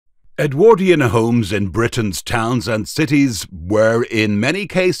Edwardian homes in Britain's towns and cities were, in many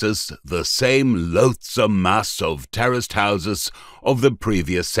cases, the same loathsome mass of terraced houses of the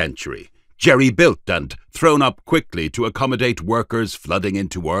previous century, jerry-built and thrown up quickly to accommodate workers flooding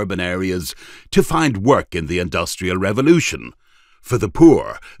into urban areas to find work in the Industrial Revolution. For the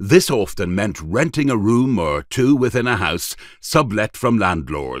poor, this often meant renting a room or two within a house sublet from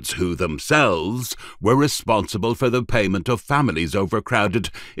landlords who themselves were responsible for the payment of families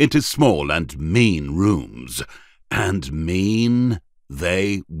overcrowded into small and mean rooms. And mean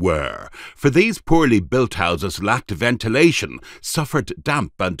they were, for these poorly built houses lacked ventilation, suffered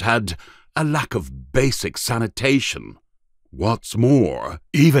damp, and had a lack of basic sanitation. What's more,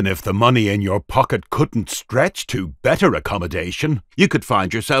 even if the money in your pocket couldn't stretch to better accommodation, you could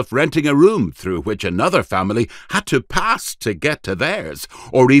find yourself renting a room through which another family had to pass to get to theirs,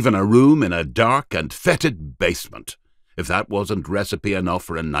 or even a room in a dark and fetid basement. If that wasn't recipe enough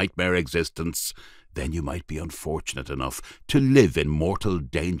for a nightmare existence, then you might be unfortunate enough to live in mortal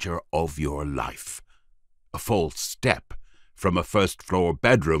danger of your life. A false step from a first-floor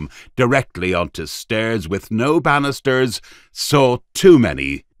bedroom directly onto stairs with no banisters saw too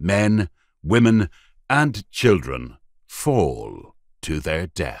many men, women, and children fall to their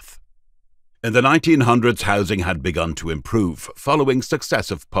death. In the 1900s, housing had begun to improve following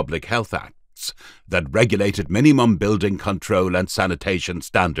successive public health acts that regulated minimum building control and sanitation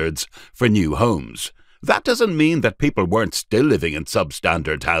standards for new homes. That doesn't mean that people weren't still living in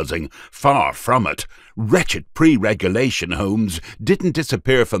substandard housing. Far from it. Wretched pre-regulation homes didn't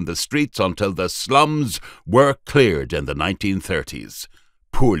disappear from the streets until the slums were cleared in the 1930s.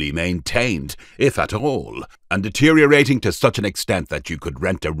 Poorly maintained, if at all, and deteriorating to such an extent that you could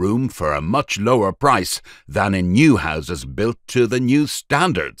rent a room for a much lower price than in new houses built to the new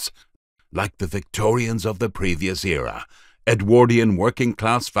standards. Like the Victorians of the previous era, Edwardian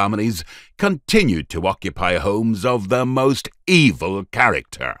working-class families continued to occupy homes of the most evil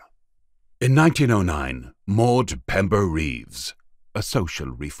character. In 1909, Maud Pember Reeves, a social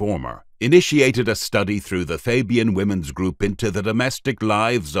reformer, initiated a study through the Fabian Women's Group into the domestic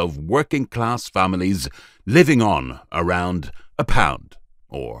lives of working-class families living on around £1,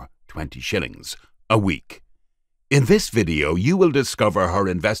 or 20 shillings, a week. In this video, you will discover her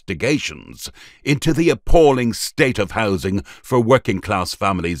investigations into the appalling state of housing for working-class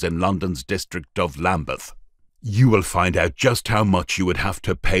families in London's district of Lambeth. You will find out just how much you would have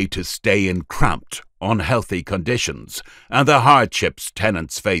to pay to stay in cramped, unhealthy conditions, and the hardships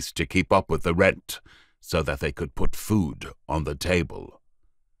tenants face to keep up with the rent, so that they could put food on the table.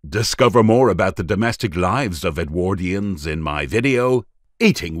 Discover more about the domestic lives of Edwardians in my video,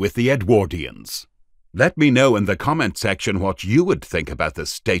 Eating with the Edwardians. Let me know in the comment section what you would think about the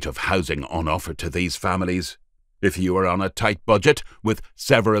state of housing on offer to these families. If you are on a tight budget with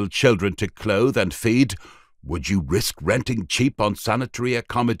several children to clothe and feed, would you risk renting cheap unsanitary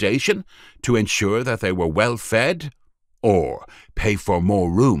accommodation to ensure that they were well fed? Or pay for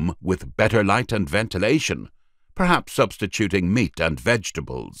more room with better light and ventilation, perhaps substituting meat and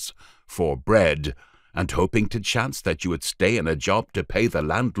vegetables for bread and hoping to chance that you would stay in a job to pay the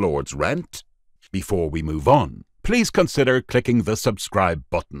landlord's rent? Before we move on, please consider clicking the subscribe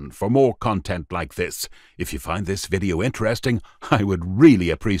button for more content like this. If you find this video interesting, I would really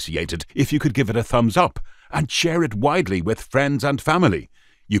appreciate it if you could give it a thumbs up and share it widely with friends and family.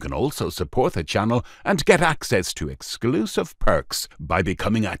 You can also support the channel and get access to exclusive perks by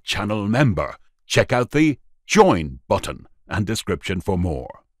becoming a channel member. Check out the Join button and description for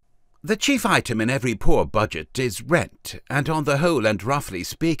more. The chief item in every poor budget is rent, and on the whole and roughly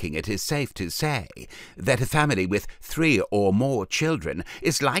speaking, it is safe to say that a family with 3 or more children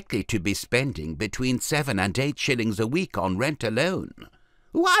is likely to be spending between 7 and 8 shillings a week on rent alone.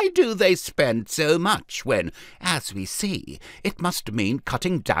 Why do they spend so much when, as we see, it must mean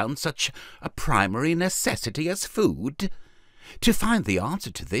cutting down such a primary necessity as food? To find the answer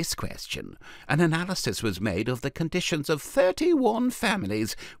to this question, an analysis was made of the conditions of 31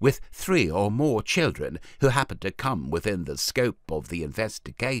 families with 3 or more children who happened to come within the scope of the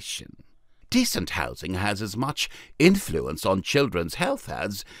investigation. Decent housing has as much influence on children's health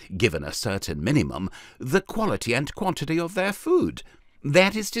as, given a certain minimum, the quality and quantity of their food.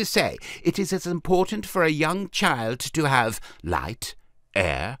 That is to say, it is as important for a young child to have light,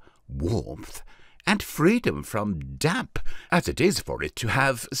 air, warmth, and freedom from damp, as it is for it to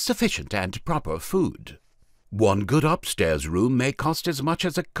have sufficient and proper food. One good upstairs room may cost as much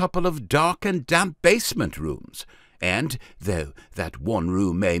as a couple of dark and damp basement rooms, And, though that one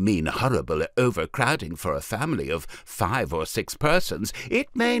room may mean horrible overcrowding for a family of 5 or 6 persons, it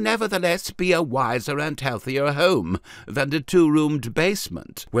may nevertheless be a wiser and healthier home than a 2-roomed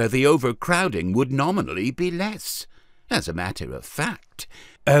basement, where the overcrowding would nominally be less. As a matter of fact,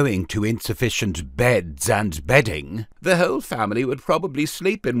 owing to insufficient beds and bedding, the whole family would probably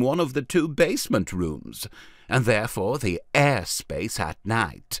sleep in one of the 2 basement rooms, and therefore the air space at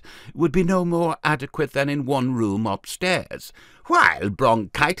night would be no more adequate than in one room upstairs, while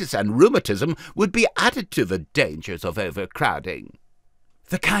bronchitis and rheumatism would be added to the dangers of overcrowding.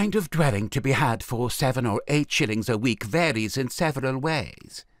 The kind of dwelling to be had for 7 or 8 shillings a week varies in several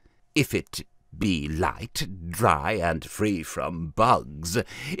ways. If it be light, dry, and free from bugs,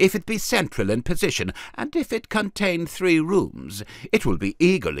 if it be central in position, and if it contain 3 rooms, it will be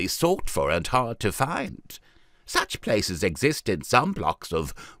eagerly sought for and hard to find. Such places exist in some blocks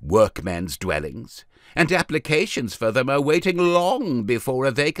of workmen's dwellings, and applications for them are waiting long before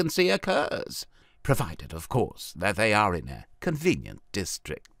a vacancy occurs, provided, of course, that they are in a convenient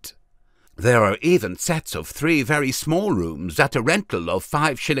district. There are even sets of 3 very small rooms at a rental of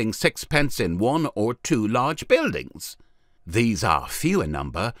 5 shillings 6 in 1 or 2 large buildings. These are few in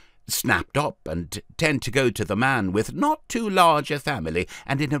number, snapped up, and tend to go to the man with not too large a family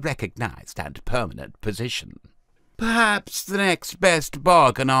and in a recognized and permanent position. Perhaps the next best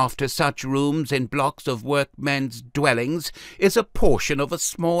bargain after such rooms in blocks of workmen's dwellings is a portion of a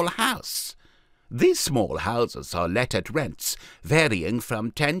small house. These small houses are let at rents varying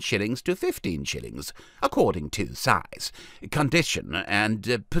from 10 shillings to 15 shillings, according to size, condition,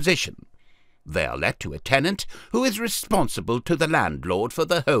 and position. They are let to a tenant who is responsible to the landlord for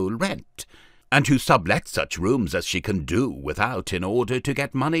the whole rent, and who sublets such rooms as she can do without in order to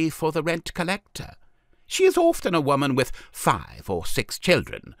get money for the rent collector. She is often a woman with 5 or 6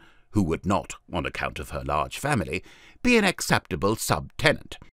 children, who would not, on account of her large family, be an acceptable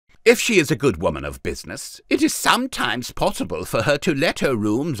subtenant. If she is a good woman of business, it is sometimes possible for her to let her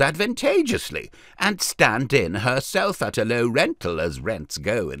rooms advantageously, and stand in herself at a low rental as rents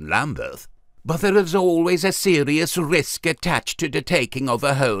go in Lambeth. But there is always a serious risk attached to the taking of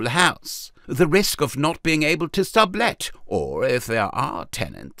a whole house. The risk of not being able to sublet, or, if there are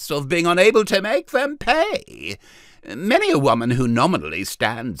tenants, of being unable to make them pay. Many a woman who nominally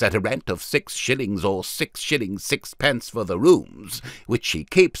stands at a rent of 6 shillings or 6 shillings 6 for the rooms, which she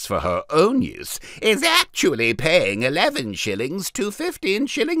keeps for her own use, is actually paying 11 shillings to 15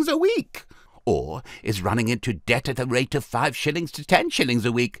 shillings a week, or is running into debt at the rate of 5 shillings to 10 shillings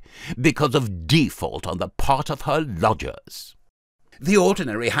a week because of default on the part of her lodgers. The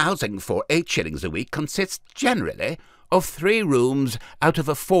ordinary housing for 8 shillings a week consists generally of 3 rooms out of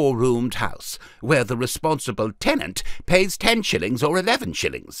a 4-roomed house, where the responsible tenant pays 10 shillings or 11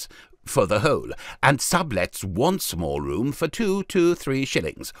 shillings for the whole, and sublets 1 small room for 2 to 3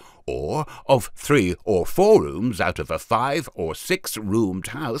 shillings, or of 3 or 4 rooms out of a 5 or 6-roomed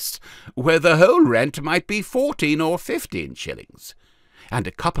house, where the whole rent might be 14 or 15 shillings, and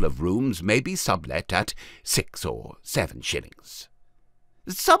a couple of rooms may be sublet at 6 or 7 shillings.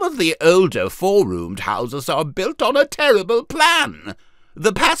 Some of the older 4-roomed houses are built on a terrible plan.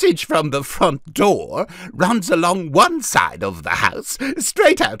 The passage from the front door runs along one side of the house,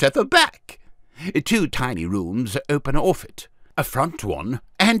 straight out at the back. 2 tiny rooms open off it, a front one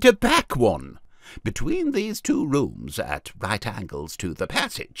and a back one. Between these 2 rooms, at right angles to the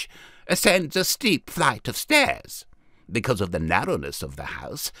passage, ascends a steep flight of stairs. Because of the narrowness of the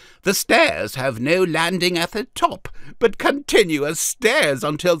house, the stairs have no landing at the top, but continuous stairs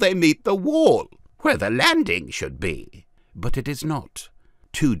until they meet the wall, where the landing should be. But it is not.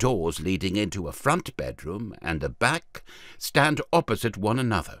 2 doors leading into a front bedroom and a back stand opposite one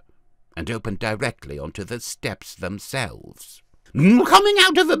another, and open directly onto the steps themselves. Coming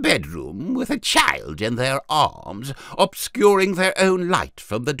out of a bedroom with a child in their arms, obscuring their own light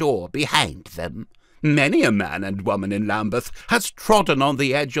from the door behind them, many a man and woman in Lambeth has trodden on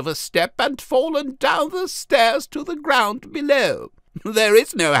the edge of a step and fallen down the stairs to the ground below. There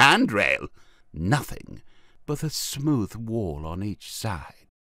is no handrail, nothing but a smooth wall on each side.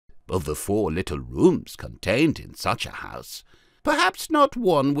 Of the 4 little rooms contained in such a house, perhaps not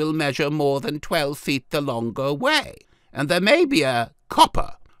one will measure more than 12 feet the longer way, and there may be a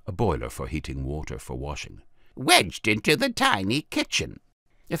copper, a boiler for heating water for washing, wedged into the tiny kitchen.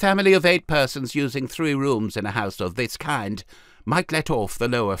 A family of 8 persons using 3 rooms in a house of this kind might let off the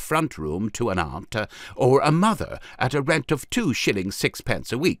lower front room to an aunt or a mother at a rent of 2 shillings 6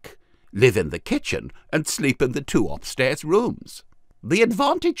 a week, live in the kitchen and sleep in the 2 upstairs rooms. The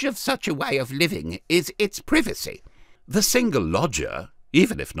advantage of such a way of living is its privacy. The single lodger,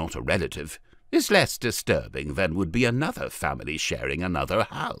 even if not a relative, is less disturbing than would be another family sharing another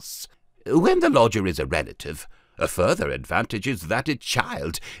house. When the lodger is a relative, a further advantage is that its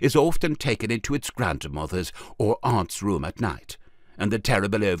child is often taken into its grandmother's or aunt's room at night, and the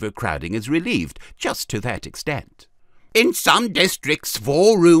terrible overcrowding is relieved just to that extent. In some districts,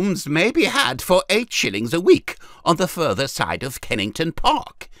 4 rooms may be had for 8 shillings a week on the further side of Kennington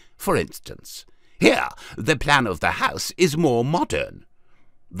Park, for instance. Here, the plan of the house is more modern.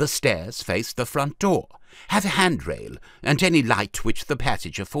 The stairs face the front door, have a handrail and any light which the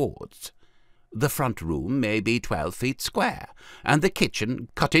passage affords. The front room may be 12 feet square, and the kitchen,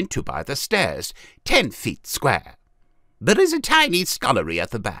 cut into by the stairs, 10 feet square. There is a tiny scullery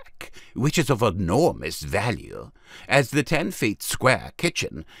at the back, which is of enormous value, as the 10 feet square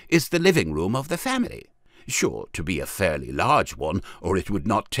kitchen is the living room of the family, sure to be a fairly large one, or it would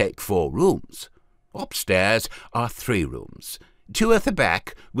not take 4 rooms. Upstairs are 3 rooms. 2 at the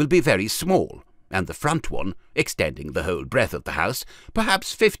back will be very small, and the front one, extending the whole breadth of the house,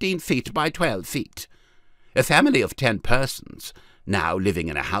 perhaps 15 feet by 12 feet. A family of 10 persons, now living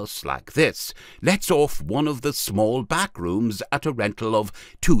in a house like this, lets off one of the small back rooms at a rental of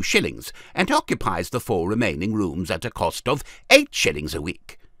 2 shillings, and occupies the 4 remaining rooms at a cost of 8 shillings a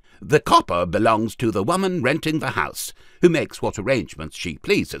week. The copper belongs to the woman renting the house, who makes what arrangements she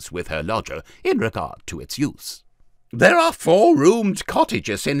pleases with her lodger in regard to its use. There are 4-roomed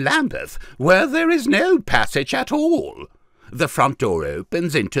cottages in Lambeth where there is no passage at all. The front door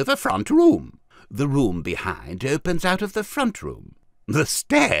opens into the front room. The room behind opens out of the front room. The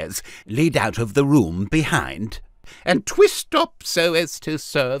stairs lead out of the room behind and twist up so as to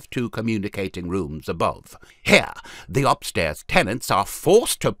serve 2 communicating rooms above. Here, the upstairs tenants are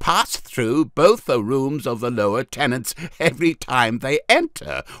forced to pass through both the rooms of the lower tenants every time they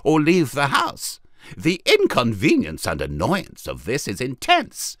enter or leave the house. The inconvenience and annoyance of this is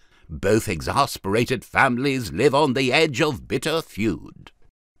intense. Both exasperated families live on the edge of bitter feud.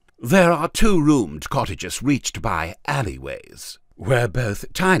 There are 2-roomed cottages reached by alleyways, where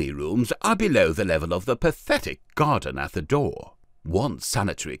both tiny rooms are below the level of the pathetic garden at the door. One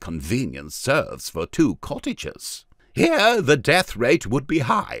sanitary convenience serves for 2 cottages. Here the death rate would be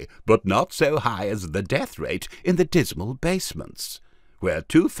high, but not so high as the death rate in the dismal basements, where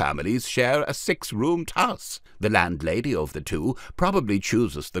 2 families share a 6-roomed house. The landlady of the 2 probably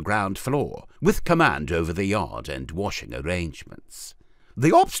chooses the ground floor, with command over the yard and washing arrangements.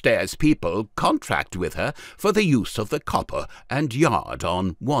 The upstairs people contract with her for the use of the copper and yard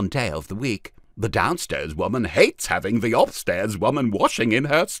on one day of the week. The downstairs woman hates having the upstairs woman washing in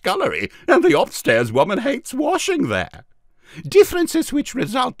her scullery, and the upstairs woman hates washing there. Differences which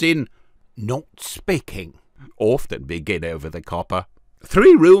result in not speaking often begin over the copper.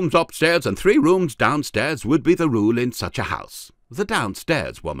 3 rooms upstairs and 3 rooms downstairs would be the rule in such a house, the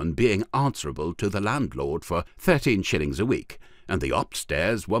downstairs woman being answerable to the landlord for 13 shillings a week, and the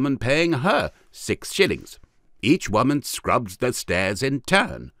upstairs woman paying her 6 shillings. Each woman scrubs the stairs in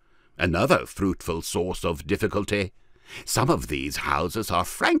turn, another fruitful source of difficulty. Some of these houses are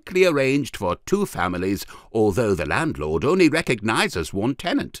frankly arranged for 2 families, although the landlord only recognizes 1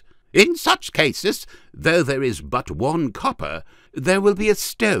 tenant. In such cases, though there is but 1 copper, there will be a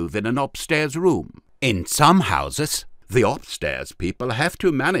stove in an upstairs room. In some houses, the upstairs people have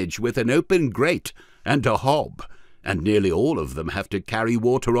to manage with an open grate and a hob, and nearly all of them have to carry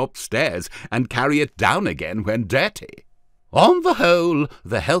water upstairs and carry it down again when dirty. On the whole,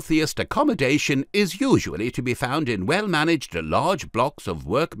 the healthiest accommodation is usually to be found in well-managed large blocks of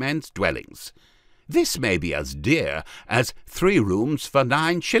workmen's dwellings. This may be as dear as 3 rooms for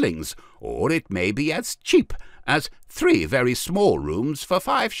 9 shillings, or it may be as cheap as 3 very small rooms for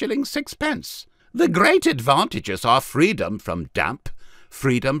 5 shillings 6 pence. The great advantages are freedom from damp,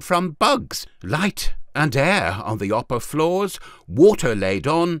 freedom from bugs, light and air on the upper floors, water laid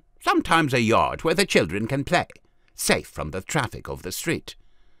on, sometimes a yard where the children can play, safe from the traffic of the street.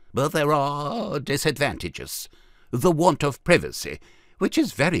 But there are disadvantages. The want of privacy, which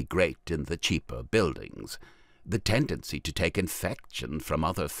is very great in the cheaper buildings, the tendency to take infection from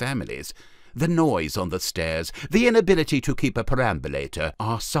other families, the noise on the stairs, the inability to keep a perambulator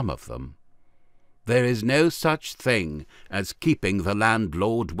are some of them. There is no such thing as keeping the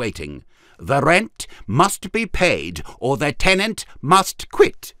landlord waiting. The rent must be paid, or the tenant must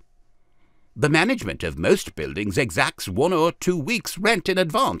quit. The management of most buildings exacts 1 or 2 weeks' rent in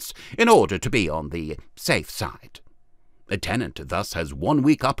advance in order to be on the safe side. A tenant thus has 1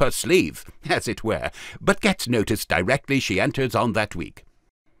 week up her sleeve, as it were, but gets notice directly she enters on that week.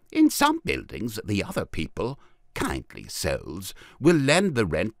 In some buildings, the other people, kindly souls, will lend the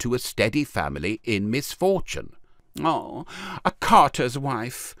rent to a steady family in misfortune. Oh, a carter's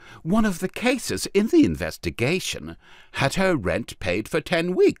wife, one of the cases in the investigation, had her rent paid for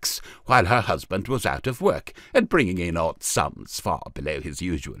 10 weeks while her husband was out of work and bringing in odd sums far below his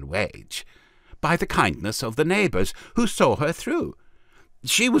usual wage, by the kindness of the neighbours who saw her through.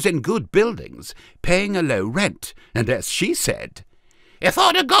 She was in good buildings, paying a low rent, and as she said, "If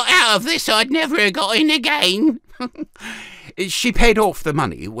I'd have got out of this, I'd never have got in again." She paid off the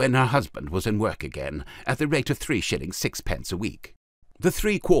money when her husband was in work again, at the rate of 3 shillings 6 a week. The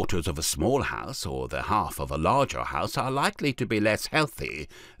 3/4 of a small house or the half of a larger house are likely to be less healthy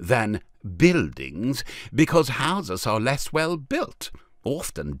than buildings, because houses are less well built,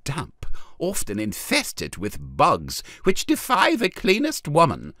 often damp, often infested with bugs which defy the cleanest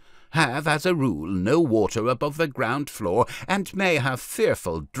woman, have as a rule no water above the ground floor, and may have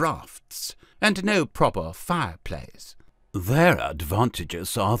fearful draughts, and no proper fireplace. Their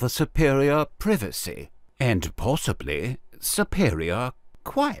advantages are the superior privacy, and possibly superior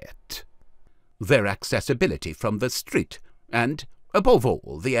quiet, their accessibility from the street, and, above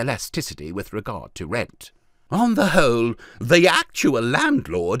all, the elasticity with regard to rent. On the whole, the actual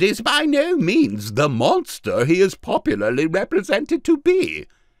landlord is by no means the monster he is popularly represented to be.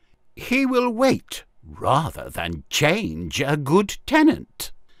 He will wait rather than change a good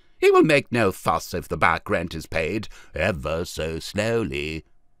tenant. He will make no fuss if the back rent is paid, ever so slowly.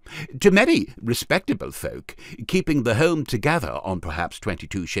 To many respectable folk, keeping the home together on perhaps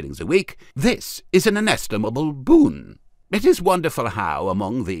 22 shillings a week, this is an inestimable boon. It is wonderful how,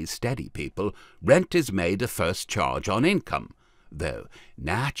 among these steady people, rent is made a first charge on income, though,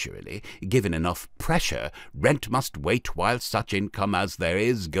 naturally, given enough pressure, rent must wait while such income as there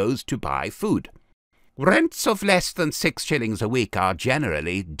is goes to buy food. Rents of less than 6 shillings a week are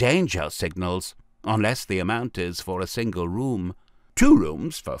generally danger signals, unless the amount is for a single room. 2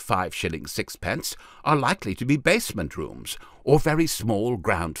 rooms for 5 shillings 6 are likely to be basement rooms, or very small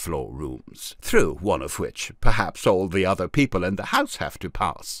ground-floor rooms, through one of which perhaps all the other people in the house have to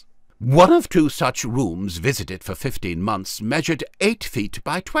pass. One of 2 such rooms visited for 15 months measured 8 feet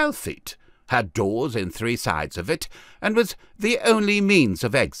by 12 feet, had doors in 3 sides of it, and was the only means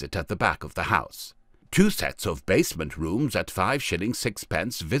of exit at the back of the house. 2 sets of basement rooms at 5 shillings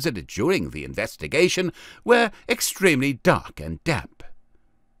 6 visited during the investigation were extremely dark and damp.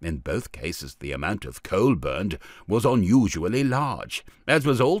 In both cases the amount of coal burned was unusually large, as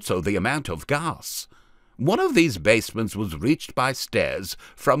was also the amount of gas. One of these basements was reached by stairs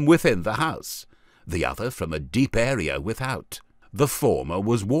from within the house, the other from a deep area without. The former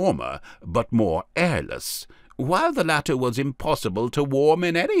was warmer, but more airless, while the latter was impossible to warm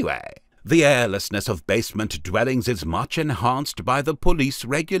in any way. The airlessness of basement dwellings is much enhanced by the police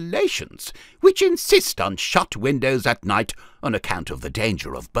regulations, which insist on shut windows at night on account of the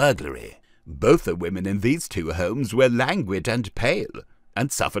danger of burglary. Both the women in these 2 homes were languid and pale,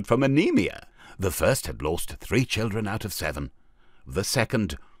 and suffered from anemia. The first had lost 3 children out of 7, the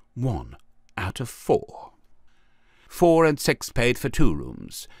second 1 out of 4. 4 and 6 paid for 2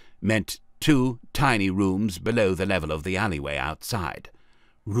 rooms, meant 2 tiny rooms below the level of the alleyway outside.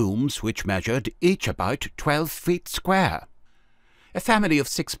 Rooms which measured each about 12 feet square. A family of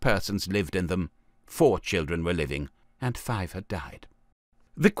 6 persons lived in them, 4 children were living, and 5 had died.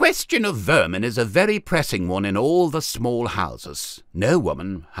 The question of vermin is a very pressing one in all the small houses. No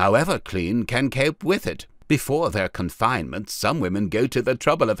woman, however clean, can cope with it. Before their confinement, some women go to the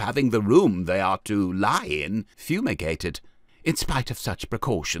trouble of having the room they are to lie in fumigated. In spite of such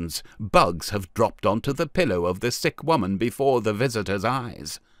precautions, bugs have dropped onto the pillow of the sick woman before the visitor's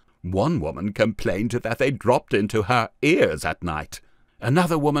eyes. One woman complained that they dropped into her ears at night.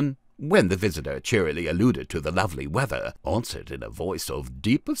 Another woman, when the visitor cheerily alluded to the lovely weather, answered in a voice of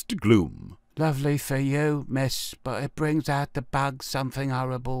deepest gloom, "Lovely for you, miss, but it brings out the bugs something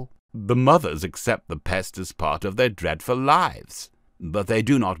horrible." The mothers accept the pest as part of their dreadful lives, but they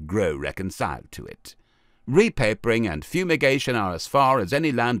do not grow reconciled to it. Repapering and fumigation are as far as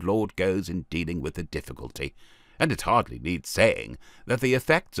any landlord goes in dealing with the difficulty, and it hardly needs saying that the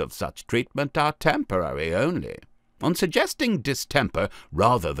effects of such treatment are temporary only. On suggesting distemper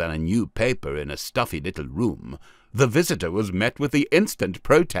rather than a new paper in a stuffy little room, the visitor was met with the instant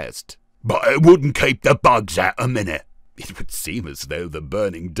protest, "But it wouldn't keep the bugs out a minute." It would seem as though the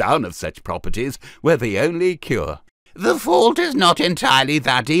burning down of such properties were the only cure. The fault is not entirely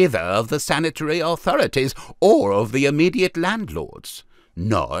that either of the sanitary authorities or of the immediate landlords,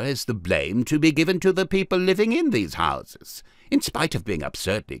 nor is the blame to be given to the people living in these houses. In spite of being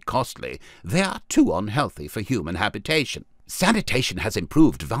absurdly costly, they are too unhealthy for human habitation. Sanitation has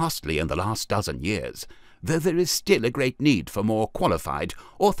improved vastly in the last dozen years, though there is still a great need for more qualified,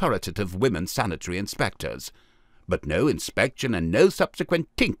 authoritative women sanitary inspectors. but no inspection and no subsequent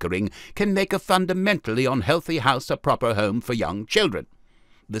tinkering can make a fundamentally unhealthy house a proper home for young children.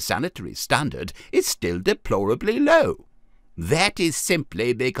 The sanitary standard is still deplorably low. That is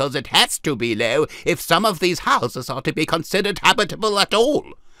simply because it has to be low if some of these houses are to be considered habitable at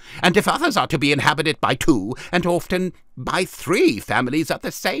all, and if others are to be inhabited by 2 and often by 3 families at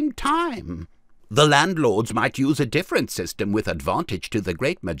the same time. The landlords might use a different system with advantage to the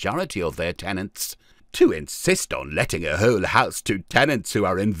great majority of their tenants. To insist on letting a whole house to tenants who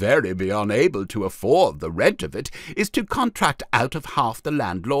are invariably unable to afford the rent of it is to contract out of half the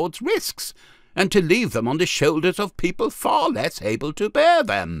landlord's risks, and to leave them on the shoulders of people far less able to bear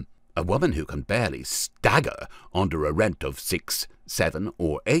them. A woman who can barely stagger under a rent of 6, 7,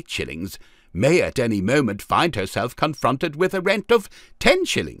 or 8 shillings may at any moment find herself confronted with a rent of 10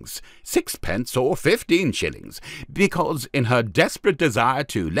 shillings, 6 pence, or 15 shillings, because in her desperate desire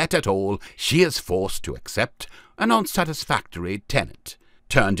to let at all, she is forced to accept an unsatisfactory tenant.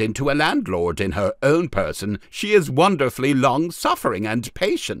 Turned into a landlord in her own person, she is wonderfully long-suffering and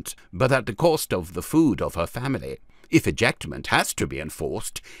patient, but at the cost of the food of her family. If ejectment has to be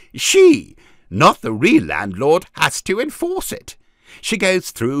enforced, she, not the real landlord, has to enforce it. She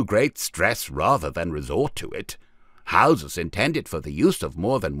goes through great stress rather than resort to it. Houses intended for the use of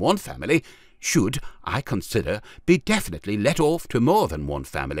more than one family should, I consider, be definitely let off to more than one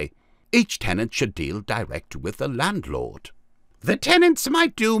family. Each tenant should deal direct with the landlord. The tenants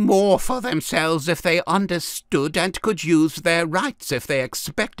might do more for themselves if they understood and could use their rights if they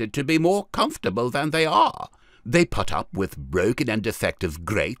expected to be more comfortable than they are. They put up with broken and defective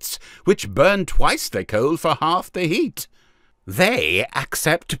grates, which burn twice the coal for half the heat. They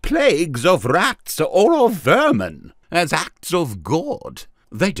accept plagues of rats or of vermin as acts of God.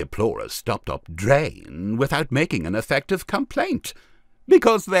 They deplore a stopped-up drain without making an effective complaint,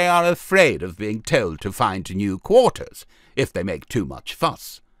 because they are afraid of being told to find new quarters if they make too much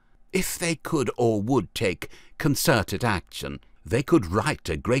fuss. If they could or would take concerted action, they could right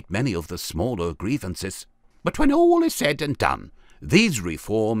a great many of the smaller grievances. But when all is said and done, these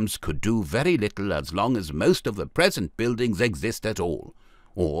reforms could do very little as long as most of the present buildings exist at all,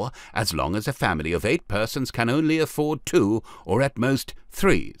 or as long as a family of 8 persons can only afford 2 or at most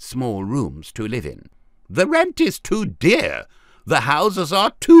 3 small rooms to live in. The rent is too dear, the houses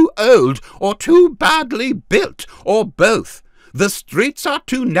are too old or too badly built, or both. The streets are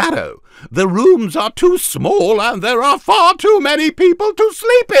too narrow, the rooms are too small, and there are far too many people to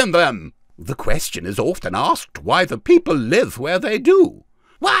sleep in them. The question is often asked why the people live where they do.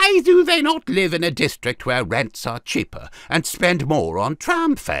 Why do they not live in a district where rents are cheaper and spend more on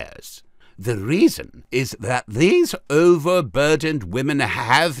tram fares? The reason is that these overburdened women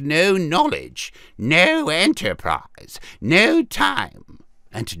have no knowledge, no enterprise, no time,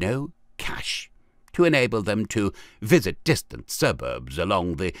 and no cash to enable them to visit distant suburbs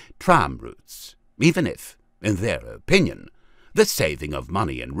along the tram routes, even if, in their opinion, the saving of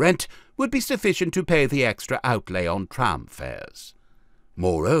money in rent would be sufficient to pay the extra outlay on tram fares.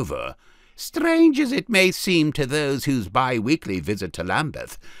 Moreover, strange as it may seem to those whose bi-weekly visit to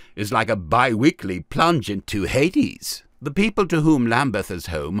Lambeth is like a bi-weekly plunge into Hades, the people to whom Lambeth is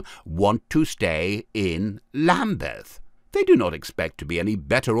home want to stay in Lambeth. They do not expect to be any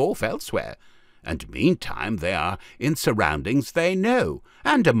better off elsewhere, and meantime they are in surroundings they know,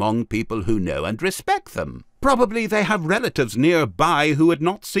 and among people who know and respect them. Probably they have relatives nearby who would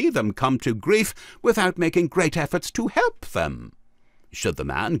not see them come to grief without making great efforts to help them. Should the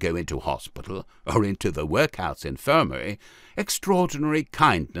man go into hospital or into the workhouse infirmary, extraordinary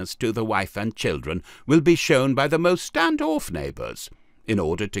kindness to the wife and children will be shown by the most stand-off neighbours, in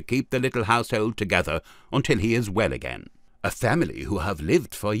order to keep the little household together until he is well again. A family who have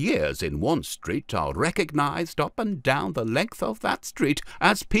lived for years in one street are recognized up and down the length of that street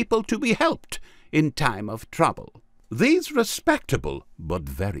as people to be helped in time of trouble. These respectable but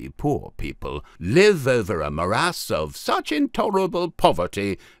very poor people live over a morass of such intolerable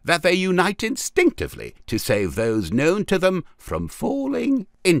poverty that they unite instinctively to save those known to them from falling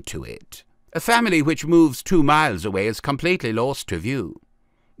into it. A family which moves 2 miles away is completely lost to view.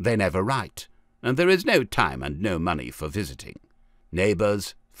 They never write, and there is no time and no money for visiting.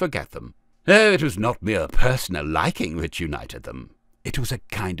 Neighbours forget them. Oh, it was not mere personal liking which united them. It was a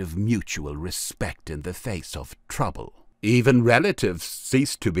kind of mutual respect in the face of trouble. Even relatives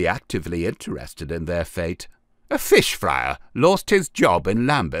ceased to be actively interested in their fate. A fish fryer lost his job in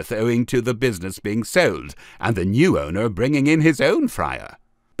Lambeth owing to the business being sold, and the new owner bringing in his own fryer.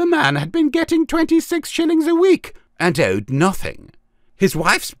 The man had been getting 26 shillings a week, and owed nothing. His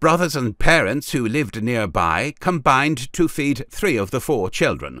wife's brothers and parents, who lived nearby, combined to feed 3 of the 4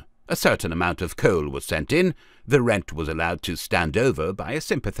 children. A certain amount of coal was sent in, The rent was allowed to stand over by a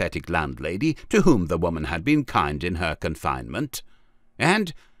sympathetic landlady to whom the woman had been kind in her confinement.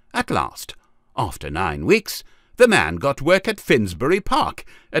 And, at last, after 9 weeks, the man got work at Finsbury Park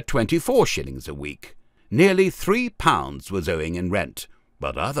at 24 shillings a week. Nearly £3 was owing in rent,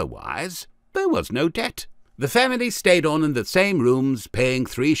 but otherwise there was no debt. The family stayed on in the same rooms, paying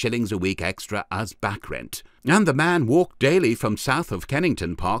 3 shillings a week extra as back rent, and the man walked daily from south of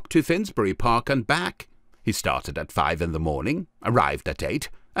Kennington Park to Finsbury Park and back. He started at 5 in the morning, arrived at 8,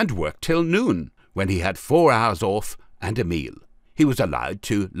 and worked till noon, when he had 4 hours off and a meal. He was allowed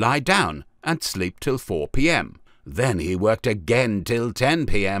to lie down and sleep till 4 p.m. Then he worked again till 10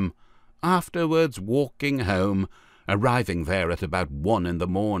 p.m., afterwards walking home, arriving there at about 1 in the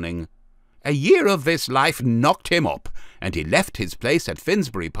morning. A year of this life knocked him up, and he left his place at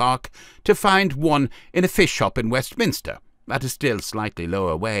Finsbury Park to find one in a fish shop in Westminster, at a still slightly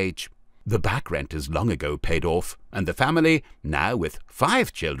lower wage. The back rent is long ago paid off, and the family, now with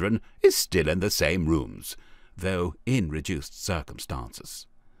 5 children, is still in the same rooms, though in reduced circumstances.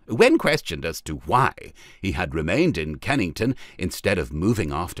 When questioned as to why he had remained in Kennington instead of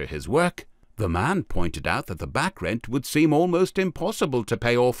moving after his work, the man pointed out that the back rent would seem almost impossible to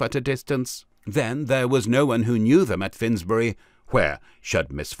pay off at a distance. Then there was no one who knew them at Finsbury, where,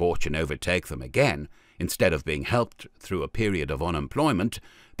 should misfortune overtake them again, instead of being helped through a period of unemployment,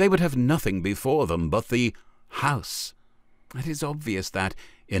 they would have nothing before them but the house. It is obvious that,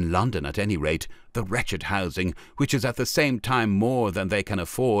 in London at any rate, the wretched housing, which is at the same time more than they can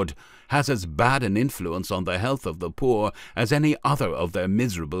afford, has as bad an influence on the health of the poor as any other of their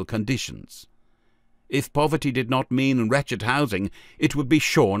miserable conditions. If poverty did not mean wretched housing, it would be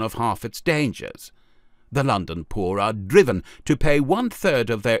shorn of half its dangers. The London poor are driven to pay 1/3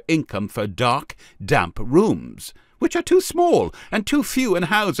 of their income for dark, damp rooms, which are too small and too few in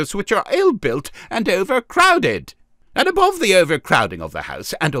houses which are ill-built and overcrowded. And above the overcrowding of the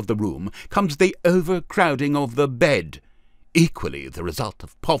house and of the room comes the overcrowding of the bed, equally the result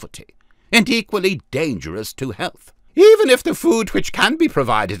of poverty, and equally dangerous to health. Even if the food which can be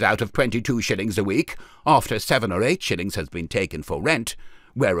provided out of 22 shillings a week, after 7 or 8 shillings has been taken for rent,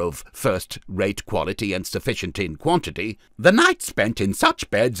 whereof first-rate quality and sufficient in quantity, the night spent in such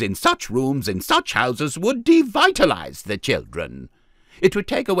beds, in such rooms, in such houses would devitalize the children. It would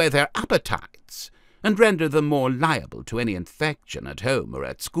take away their appetites, and render them more liable to any infection at home or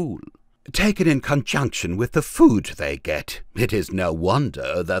at school. Taken in conjunction with the food they get, it is no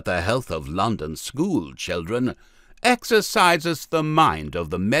wonder that the health of London school children exercises the mind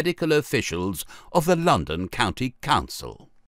of the medical officials of the London County Council.